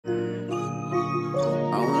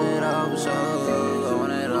it all so. I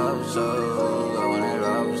want it all so. I want it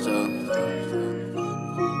all so.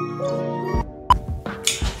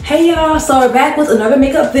 Hey y'all, so we're back with another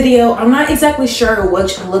makeup video. I'm not exactly sure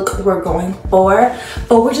which look we're going for,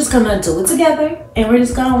 but we're just gonna do it together and we're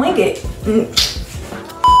just gonna wing it.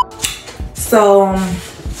 So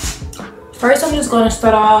first I'm just gonna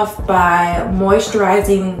start off by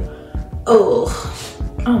moisturizing. Oh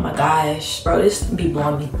my gosh, bro, this be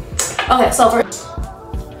blowing me. Okay, so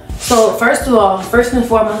first of all, first and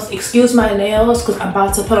foremost, excuse my nails because I'm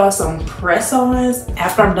about to put on some press-ons.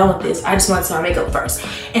 After I'm done with this, I just want to do my makeup first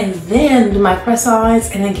and then do my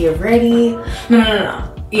press-ons and then get ready.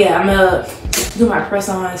 No. Yeah, I'm gonna do my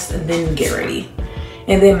press-ons and then get ready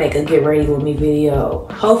and then make a get ready with me video.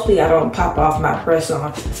 Hopefully I don't pop off my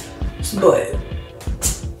press-ons, but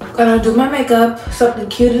gonna do my makeup, something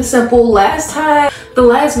cute and simple. The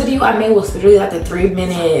last video I made was really like a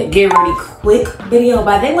 3-minute get ready quick video,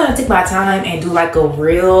 but I think I'm gonna take my time and do like a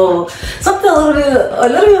real something a little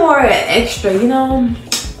bit more extra, you know.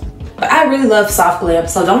 But I really love soft glam,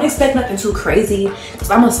 so don't expect nothing too crazy because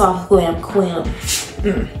I'm a soft glam queen.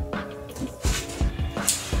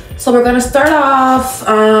 So we're gonna start off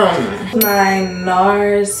my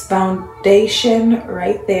NARS foundation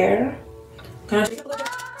right there. Gonna take a look at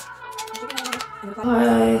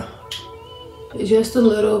just a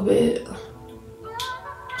little bit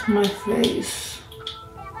on my face,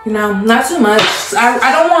 you know, not too much.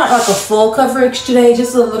 I don't want like a full coverage today,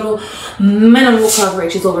 just a little minimal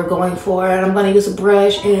coverage is what we're going for. And I'm gonna use a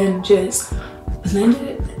brush and just blend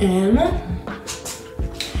it in.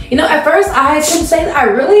 You know, at first I can say that I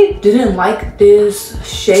really didn't like this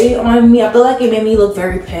shade on me. I feel like it made me look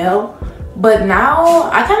very pale, but now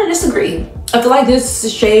I kind of disagree. I feel like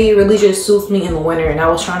this shade really just suits me in the winter and I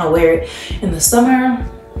was trying to wear it in the summer,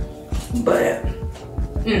 but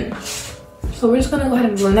so we're just gonna go ahead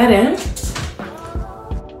and blend that in.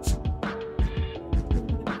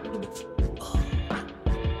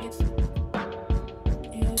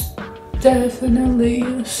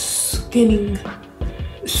 Definitely skinning.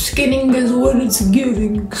 Skinning is what it's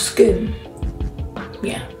giving. Skin.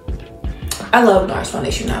 Yeah. I love NARS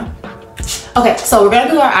foundation now. Okay, so we're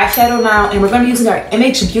gonna do our eyeshadow now and we're gonna be using our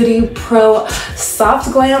MH Beauty Pro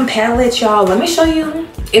Soft Glam palette, y'all. Let me show you.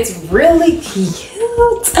 It's really cute.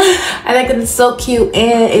 I think it's so cute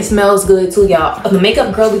and it smells good too, y'all. The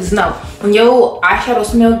makeup girlies know when your eyeshadow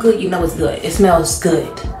smells good, you know it's good. It smells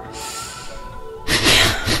good.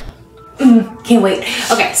 Can't wait.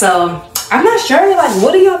 Okay, so I'm not sure, like,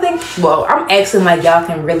 what do y'all think? Well, I'm asking like y'all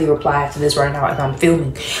can really reply to this right now as I'm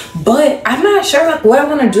filming, but I'm not sure like what I'm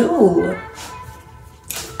gonna do.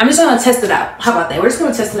 I'm just gonna test it out. How about that? We're just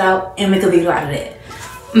gonna test it out and make a video out of it.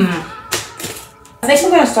 I think we're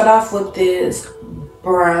gonna start off with this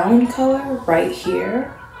brown color right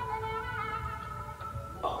here.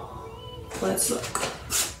 Let's look.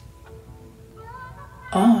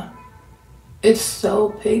 Oh, it's so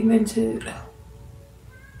pigmented.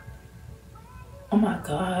 Oh my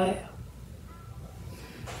god.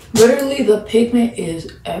 Literally the pigment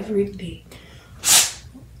is everything.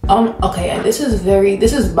 Okay, yeah, this is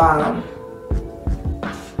bomb.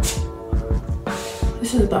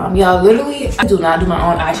 This is bomb. Y'all, literally, I do not do my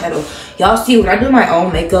own eyeshadow. Y'all see, when I do my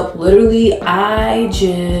own makeup, literally, I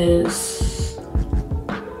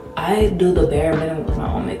do the bare minimum with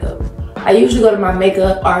my own makeup. I usually go to my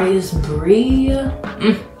makeup artist, Bree.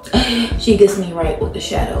 She gets me right with the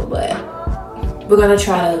shadow, but we're just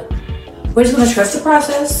gonna trust the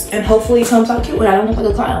process and hopefully it comes out cute and I don't look like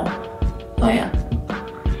a clown. Oh yeah.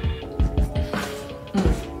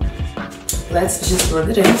 Let's just blend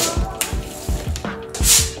it in.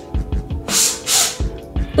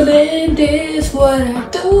 Blend is what I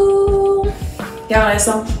do. Y'all like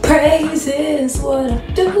some praise is what I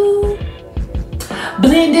do.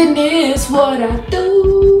 Blending is what I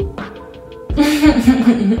do.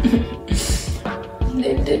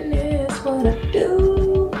 Blending is what I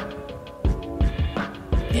do.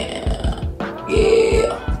 Yeah.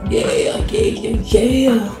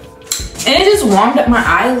 And it just warmed up my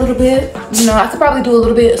eye a little bit. You know, I could probably do a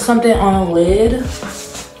little bit something on the lid.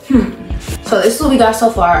 So this is what we got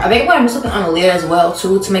so far. I think I'm gonna do something on the lid as well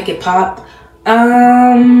too to make it pop.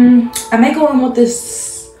 I may go in with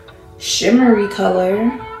this shimmery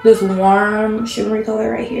color, this warm shimmery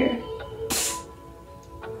color right here.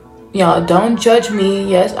 Y'all, don't judge me.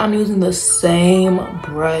 Yes, I'm using the same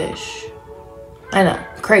brush. I know,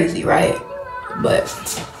 crazy, right? But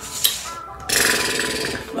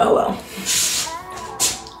oh well.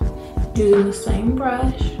 Using the same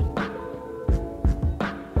brush.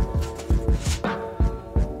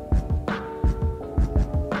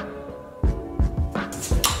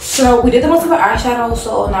 So we did the most of our eyeshadow,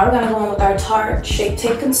 so now we're gonna go in with our Tarte Shape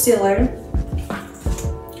Tape Concealer.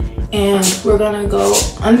 And we're gonna go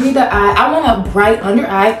under the eye. I want a bright under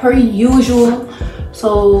eye per usual.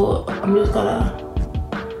 So I'm just gonna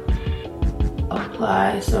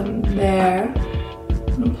apply some there.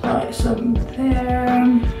 Apply some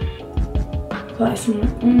there. Apply some.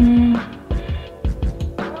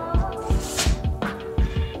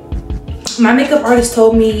 My makeup artist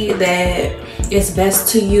told me that it's best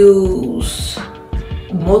to use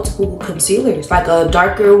multiple concealers, like a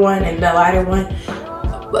darker one and a lighter one.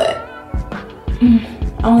 But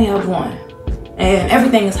I only have one, and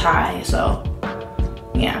everything is high, so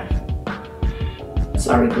yeah.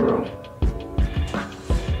 Sorry, girl.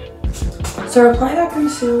 So apply that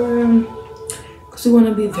concealer because we want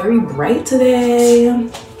to be very bright today.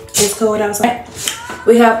 It's cold outside.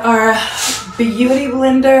 We have our beauty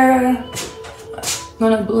blender. I'm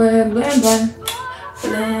gonna blend, blend, blend,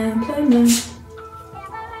 blend, blend, blend.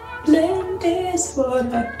 Blend is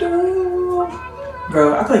what I do.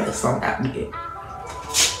 Bro, I feel like the song out me.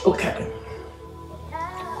 Okay.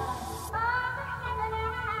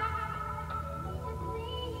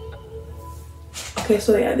 Okay,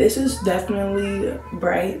 so yeah, this is definitely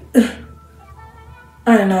bright.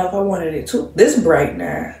 I don't know if I wanted it too this bright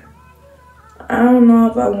now. I don't know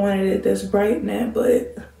if I wanted it this bright now,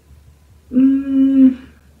 but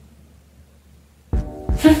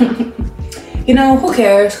you know, who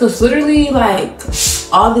cares? Because literally, like,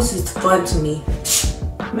 all this is fun to me.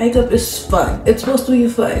 Makeup is fun. It's supposed to be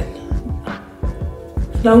fun.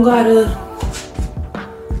 Don't gotta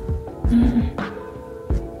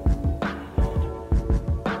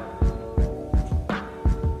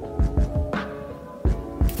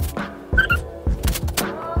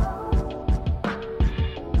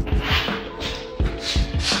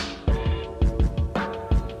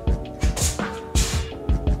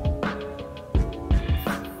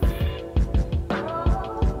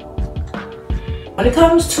When it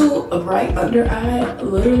comes to a bright under eye,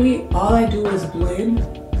 literally all I do is blend,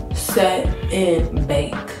 set, and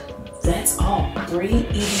bake. That's all. 3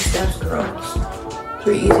 easy steps, girls.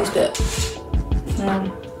 3 easy steps.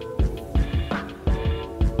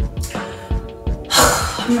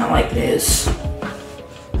 I'm not like this.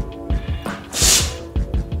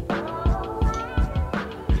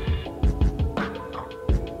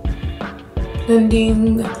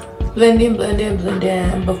 Blending. Blending, blending,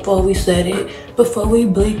 blending. Before we set it, before we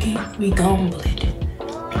blink it, we gon' blend it.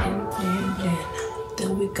 Blend, blend, blend.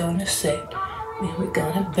 Then we gonna set. Then we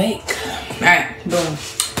gonna bake. Alright, boom.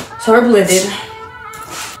 So we're blended.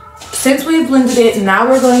 Since we've blended it, now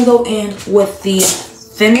we're gonna go in with the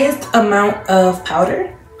thinnest amount of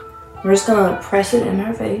powder. We're just gonna press it in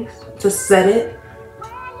our face to set it,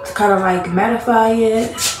 to kind of like mattify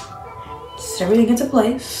it, set everything into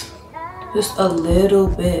place. Just a little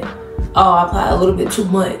bit. Oh, I applied a little bit too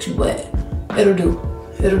much, but it'll do.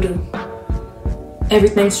 It'll do.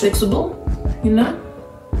 Everything's fixable, you know?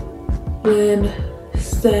 Blend,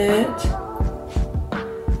 set.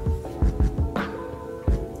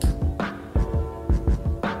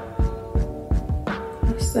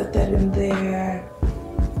 Set that in there.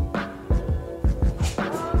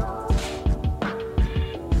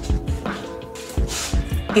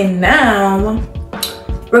 And now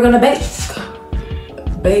we're gonna bake.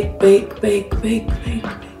 Bake, bake, bake, bake, bake, bake.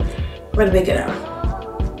 We're gonna bake it out.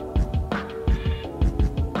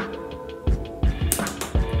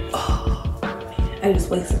 Oh, man, I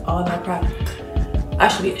just wasted all that product. I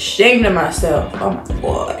should be ashamed of myself. Oh my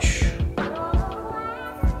gosh.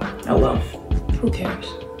 Oh well, who cares?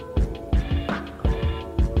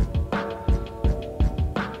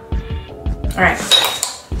 All right.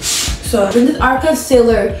 So this is our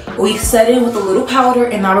concealer. We set it with a little powder,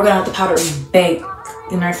 and now we're gonna have the powder bake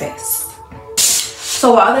in our face.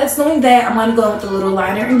 So while that's doing that, I'm gonna go with the little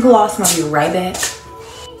liner and gloss, and I'll be right back.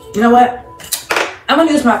 You know what? I'm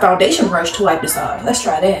gonna use my foundation brush to wipe this off. Let's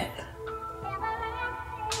try that.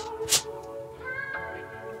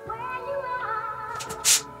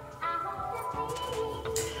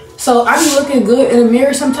 So I be looking good in the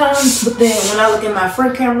mirror sometimes, but then when I look at my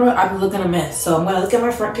front camera, I be looking a mess. So I'm gonna look at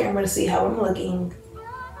my front camera to see how I'm looking.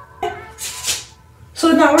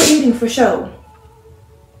 So now we're eating for show.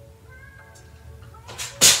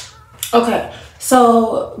 Okay,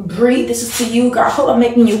 so Bree, this is to you, girl. I hope I'm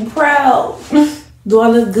making you proud. Do I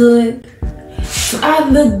look good? Do I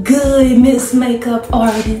look good, Miss Makeup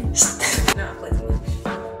Artist?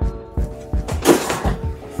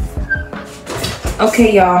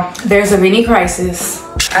 Okay, y'all, there's a mini crisis.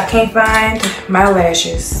 I can't find my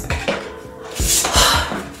lashes.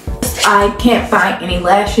 I I can't find any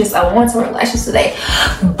lashes. I want to wear lashes today,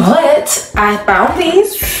 but I found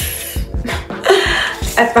these.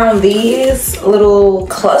 I found these little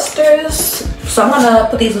clusters. So I'm gonna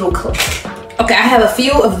put these little okay, I have a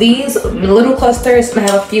few of these little clusters and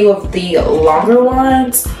I have a few of the longer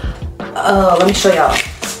ones. Let me show y'all.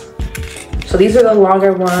 So these are the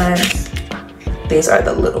longer ones. These are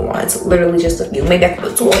the little ones. Literally just a few. Maybe I can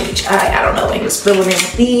put 2 on each eye. I don't know. And just fill them in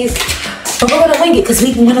with these. But we're gonna wing it because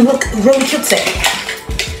we want to look really cute today.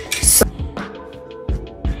 So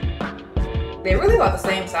they're really about the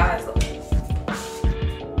same size though.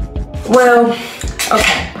 Well,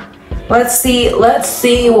 okay. Let's see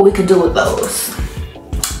what we can do with those.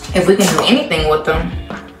 If we can do anything with them.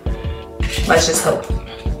 Let's just hope.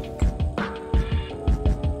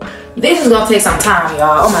 This is gonna take some time,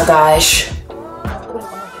 y'all. Oh my gosh.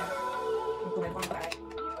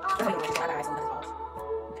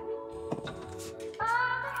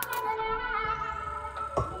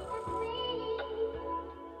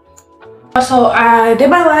 So I did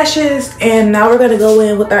my lashes and now we're gonna go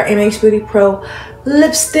in with our MH Beauty Pro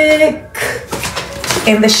lipstick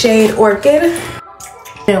in the shade Orchid.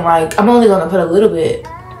 And like, I'm only gonna put a little bit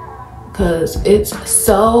because it's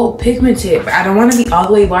so pigmented. I don't want to be all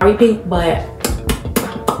the way Barbie pink, but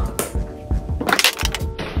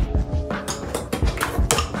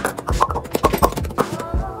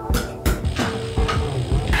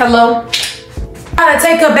hello? Gotta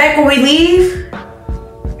take her back when we leave?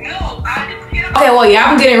 No, I didn't get Okay, well, yeah,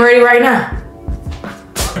 I'm getting ready right now.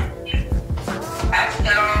 I put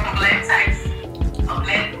on black tights, a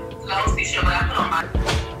black long t-shirt, but I put on my.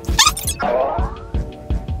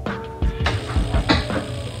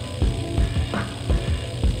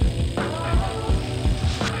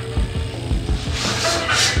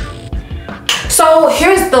 So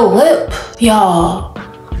here's the lip, y'all.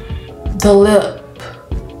 The lip.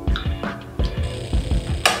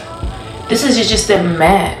 This is just a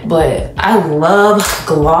matte, but I love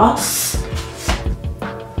gloss.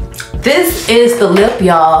 This is the lip,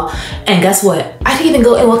 y'all. And guess what? I didn't even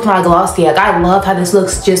go in with my gloss yet. I love how this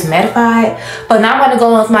looks just mattified. But now I'm gonna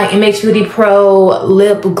go in with my MH Beauty Pro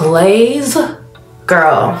Lip Glaze.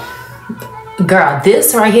 Girl,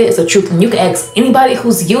 this right here is the truth. And you can ask anybody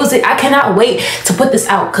who's used it. I cannot wait to put this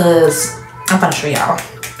out because I'm gonna show y'all.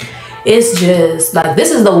 It's just like,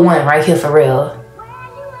 this is the one right here for real.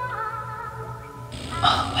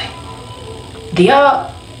 Oh, wait. Do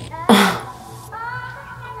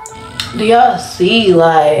y'all see,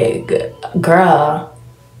 like, girl,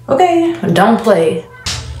 okay, don't play.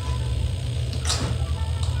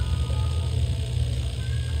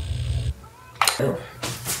 Oh.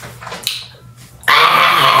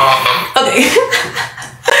 Okay.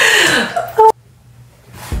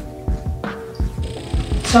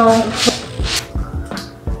 So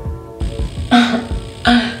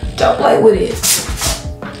don't play with it.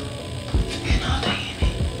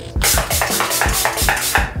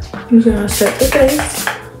 I'm gonna set the base.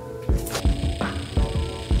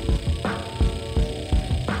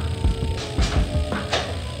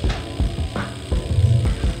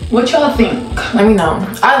 What y'all think? Let me know.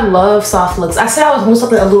 I love soft looks. I said I was doing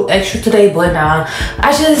something a little extra today, but nah.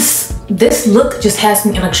 This look just has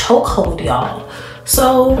me in a chokehold, y'all.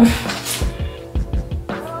 So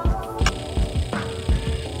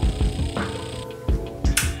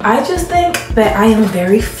I just think that I am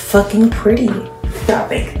very fucking pretty. Y'all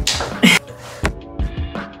think?